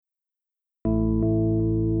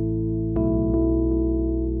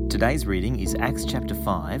Today's reading is Acts chapter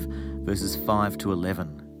 5, verses 5 to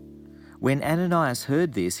 11. When Ananias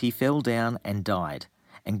heard this, he fell down and died,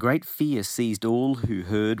 and great fear seized all who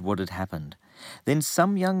heard what had happened. Then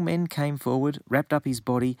some young men came forward, wrapped up his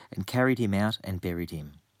body, and carried him out and buried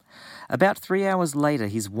him. About 3 hours later,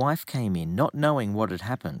 his wife came in, not knowing what had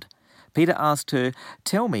happened. Peter asked her,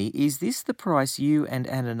 "Tell me, is this the price you and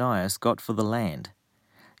Ananias got for the land?"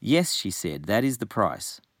 "Yes," she said, "that is the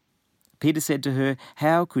price." Peter said to her,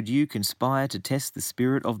 "How could you conspire to test the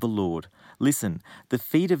Spirit of the Lord? Listen, the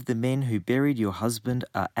feet of the men who buried your husband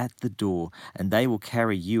are at the door, and they will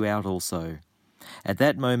carry you out also." At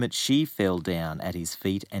that moment she fell down at his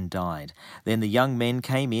feet and died. Then the young men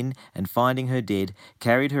came in, and finding her dead,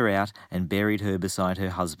 carried her out and buried her beside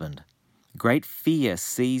her husband. Great fear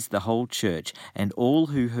seized the whole church and all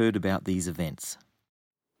who heard about these events.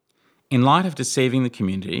 In light of deceiving the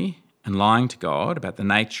community and lying to God about the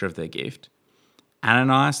nature of their gift,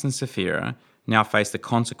 Ananias and Sapphira now face the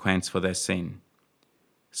consequence for their sin.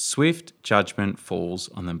 Swift judgment falls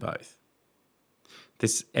on them both.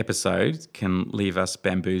 This episode can leave us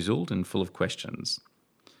bamboozled and full of questions.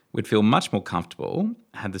 We'd feel much more comfortable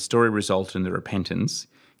had the story resulted in the repentance,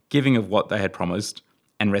 giving of what they had promised,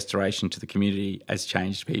 and restoration to the community as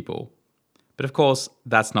changed people. But of course,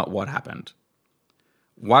 that's not what happened.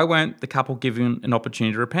 Why weren't the couple given an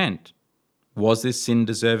opportunity to repent? Was this sin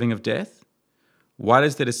deserving of death? Why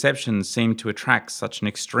does their deception seem to attract such an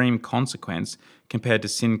extreme consequence compared to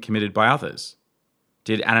sin committed by others?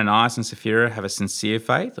 Did Ananias and Sapphira have a sincere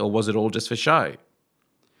faith, or was it all just for show?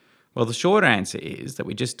 Well, the short answer is that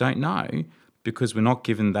we just don't know because we're not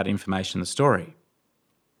given that information in the story.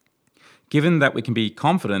 Given that we can be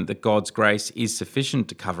confident that God's grace is sufficient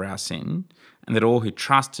to cover our sin, and that all who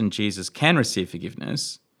trust in Jesus can receive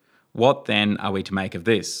forgiveness, what then are we to make of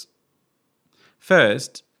this?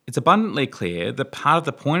 First, it's abundantly clear that part of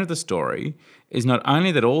the point of the story is not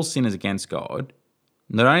only that all sin is against God,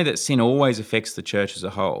 not only that sin always affects the church as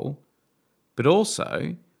a whole, but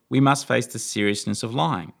also we must face the seriousness of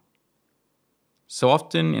lying. So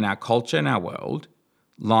often in our culture and our world,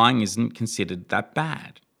 lying isn't considered that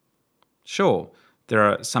bad. Sure, there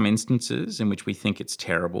are some instances in which we think it's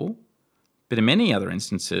terrible, but in many other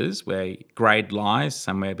instances we grade lies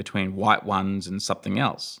somewhere between white ones and something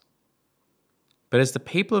else. But as the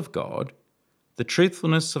people of God, the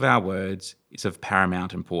truthfulness of our words is of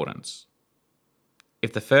paramount importance.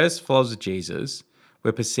 If the first followers of Jesus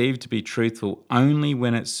were perceived to be truthful only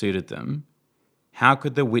when it suited them, how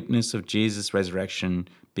could the witness of Jesus' resurrection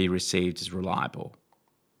be received as reliable?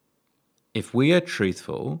 If we are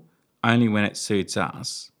truthful only when it suits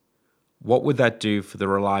us, what would that do for the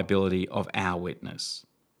reliability of our witness?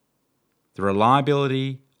 The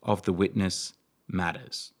reliability of the witness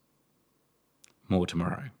matters. More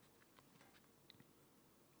tomorrow.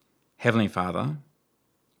 Heavenly Father,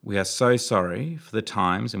 we are so sorry for the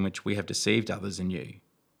times in which we have deceived others in you.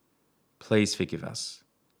 Please forgive us.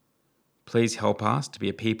 Please help us to be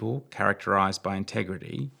a people characterised by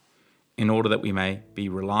integrity in order that we may be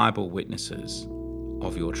reliable witnesses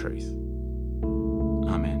of your truth.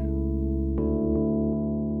 Amen.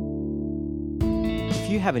 If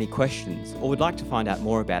you have any questions or would like to find out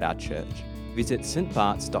more about our church, visit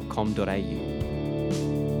stbarts.com.au.